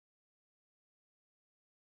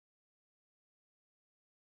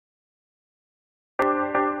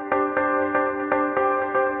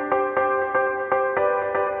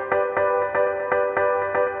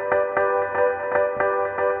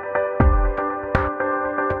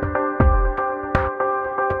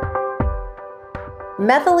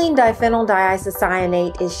Methylene diphenyl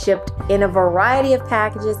diisocyanate is shipped in a variety of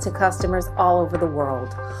packages to customers all over the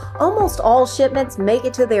world. Almost all shipments make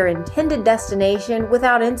it to their intended destination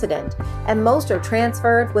without incident, and most are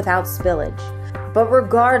transferred without spillage. But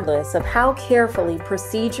regardless of how carefully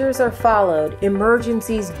procedures are followed,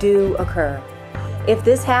 emergencies do occur. If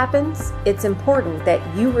this happens, it's important that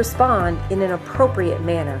you respond in an appropriate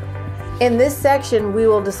manner. In this section, we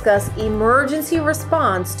will discuss emergency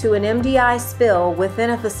response to an MDI spill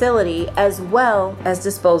within a facility as well as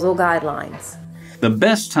disposal guidelines. The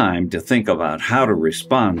best time to think about how to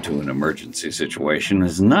respond to an emergency situation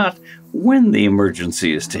is not when the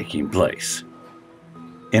emergency is taking place.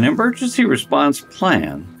 An emergency response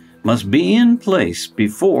plan must be in place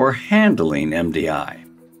before handling MDI.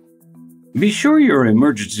 Be sure your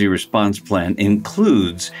emergency response plan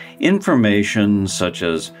includes information such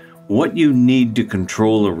as what you need to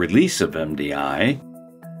control a release of MDI,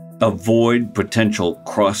 avoid potential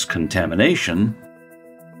cross-contamination,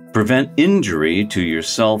 prevent injury to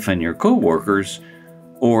yourself and your coworkers,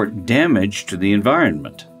 or damage to the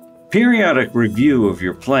environment. Periodic review of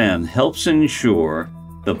your plan helps ensure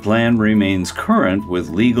the plan remains current with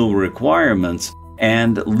legal requirements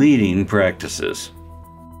and leading practices.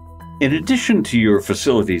 In addition to your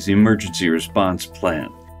facility's emergency response plan,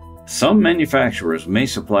 some manufacturers may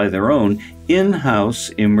supply their own in-house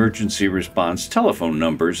emergency response telephone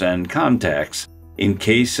numbers and contacts in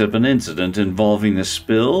case of an incident involving a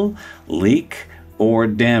spill, leak, or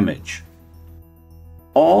damage.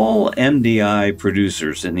 All MDI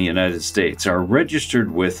producers in the United States are registered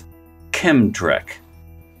with Chem Trek,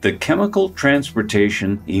 the Chemical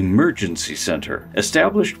Transportation Emergency Center,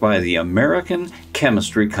 established by the American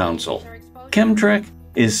Chemistry Council. Chem Trek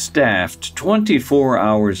is staffed 24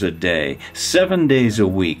 hours a day, 7 days a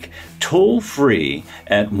week, toll-free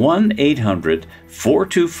at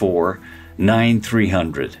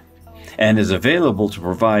 1-800-424-9300, and is available to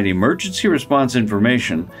provide emergency response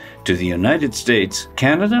information to the United States,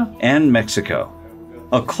 Canada, and Mexico.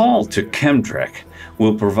 A call to Chem Trek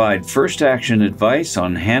will provide first action advice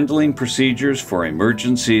on handling procedures for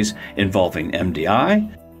emergencies involving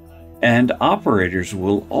MDI, and operators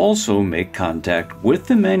will also make contact with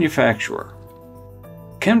the manufacturer.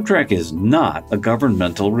 Chem Trek is not a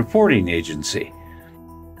governmental reporting agency.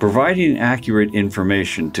 Providing accurate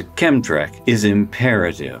information to Chem Trek is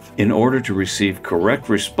imperative in order to receive correct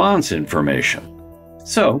response information.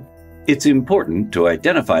 So, it's important to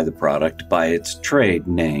identify the product by its trade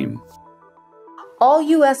name. All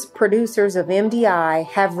U.S. producers of MDI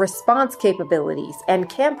have response capabilities and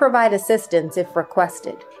can provide assistance if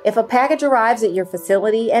requested. If a package arrives at your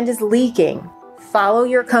facility and is leaking, follow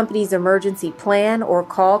your company's emergency plan or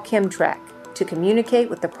call Chem Trek to communicate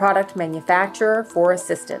with the product manufacturer for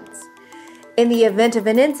assistance. In the event of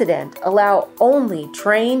an incident, allow only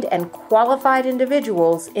trained and qualified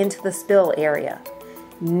individuals into the spill area.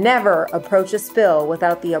 Never approach a spill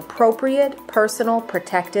without the appropriate personal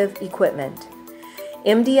protective equipment.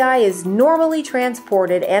 MDI is normally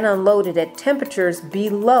transported and unloaded at temperatures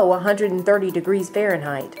below 130 degrees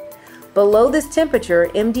Fahrenheit. Below this temperature,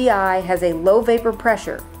 MDI has a low vapor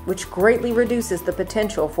pressure, which greatly reduces the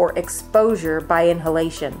potential for exposure by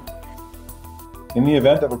inhalation. In the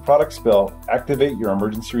event of a product spill, activate your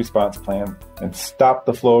emergency response plan and stop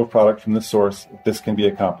the flow of product from the source if this can be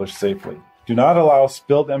accomplished safely. Do not allow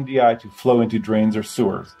spilled MDI to flow into drains or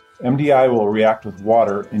sewers. MDI will react with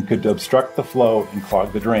water and could obstruct the flow and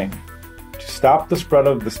clog the drain. To stop the spread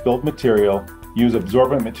of the spilled material, use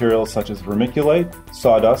absorbent materials such as vermiculite,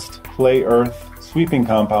 sawdust, clay earth, sweeping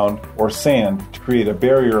compound, or sand to create a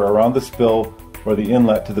barrier around the spill or the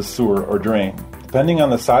inlet to the sewer or drain. Depending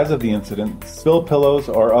on the size of the incident, spill pillows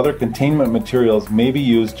or other containment materials may be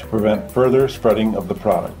used to prevent further spreading of the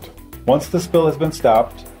product. Once the spill has been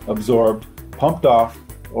stopped, absorbed, pumped off,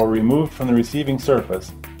 or removed from the receiving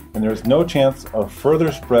surface, and there is no chance of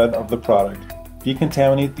further spread of the product,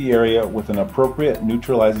 decontaminate the area with an appropriate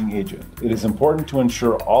neutralizing agent. It is important to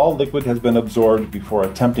ensure all liquid has been absorbed before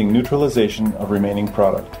attempting neutralization of remaining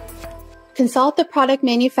product. Consult the product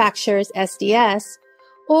manufacturer's SDS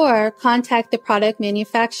or contact the product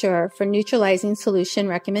manufacturer for neutralizing solution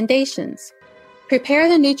recommendations. Prepare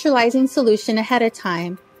the neutralizing solution ahead of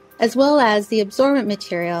time, as well as the absorbent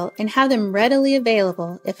material, and have them readily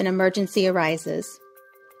available if an emergency arises.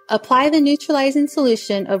 Apply the neutralizing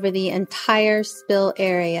solution over the entire spill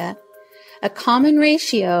area. A common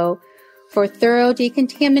ratio for thorough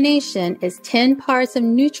decontamination is 10 parts of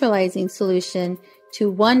neutralizing solution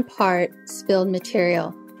to 1 part spilled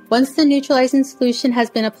material. Once the neutralizing solution has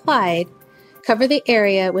been applied, cover the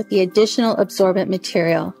area with the additional absorbent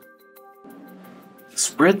material.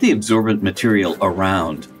 Spread the absorbent material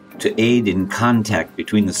around to aid in contact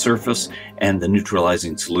between the surface and the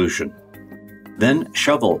neutralizing solution. Then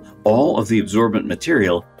shovel all of the absorbent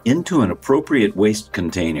material into an appropriate waste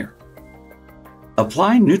container.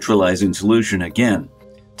 Apply neutralizing solution again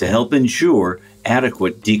to help ensure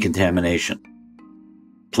adequate decontamination.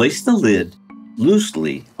 Place the lid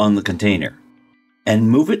loosely on the container and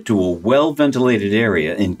move it to a well-ventilated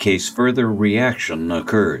area in case further reaction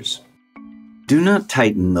occurs. Do not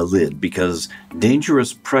tighten the lid because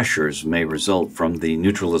dangerous pressures may result from the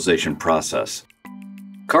neutralization process.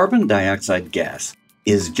 Carbon dioxide gas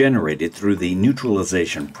is generated through the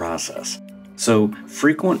neutralization process, so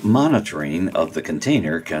frequent monitoring of the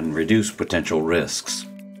container can reduce potential risks.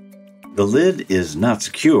 The lid is not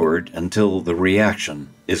secured until the reaction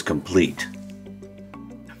is complete.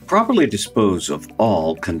 Properly dispose of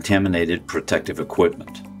all contaminated protective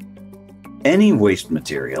equipment. Any waste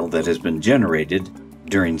material that has been generated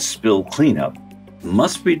during spill cleanup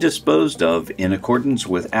must be disposed of in accordance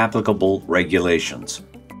with applicable regulations.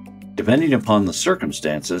 Depending upon the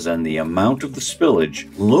circumstances and the amount of the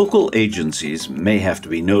spillage, local agencies may have to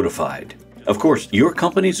be notified. Of course, your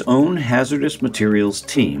company's own hazardous materials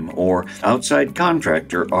team or outside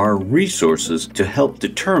contractor are resources to help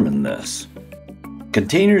determine this.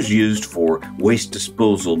 Containers used for waste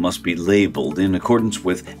disposal must be labeled in accordance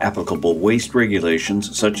with applicable waste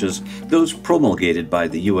regulations such as those promulgated by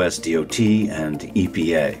the US DOT and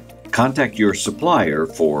EPA. Contact your supplier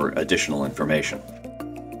for additional information.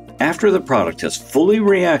 After the product has fully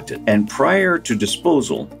reacted and prior to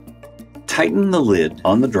disposal, tighten the lid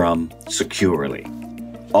on the drum securely.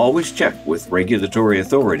 Always check with regulatory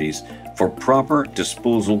authorities for proper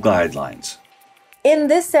disposal guidelines. In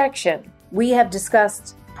this section, we have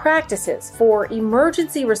discussed practices for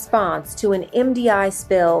emergency response to an MDI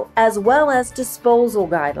spill as well as disposal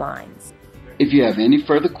guidelines. If you have any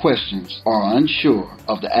further questions or are unsure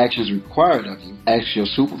of the actions required of you, ask your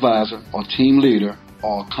supervisor or team leader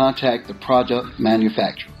or contact the product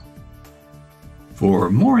manufacturer. For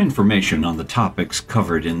more information on the topics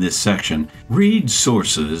covered in this section, read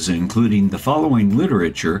sources including the following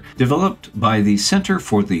literature developed by the Center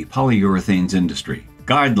for the Polyurethanes Industry.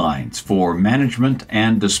 Guidelines for management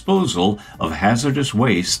and disposal of hazardous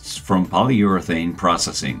wastes from polyurethane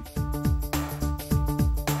processing.